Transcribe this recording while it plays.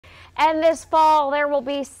And this fall, there will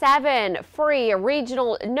be 7 free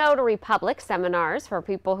regional notary public seminars for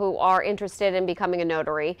people who are interested in becoming a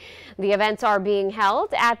notary. The events are being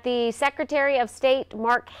held at the Secretary of State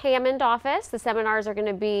Mark Hammond office. The seminars are going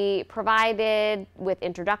to be provided with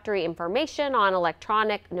introductory information on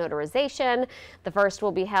electronic notarization. The first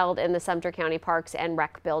will be held in the Sumter County Parks and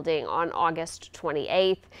Rec building on August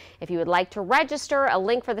 28th. If you would like to register, a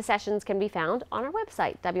link for the sessions can be found on our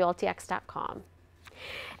website, WLTX.com.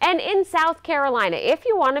 And in South Carolina, if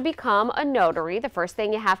you want to become a notary, the first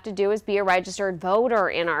thing you have to do is be a registered voter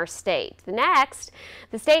in our state. Next,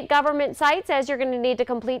 the state government site says you're going to need to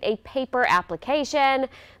complete a paper application.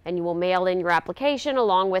 Then you will mail in your application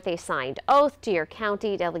along with a signed oath to your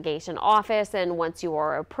county delegation office. And once you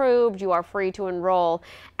are approved, you are free to enroll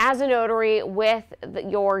as a notary with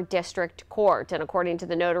your district court. And according to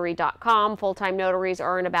the notary.com, full-time notaries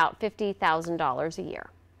earn about $50,000 a year.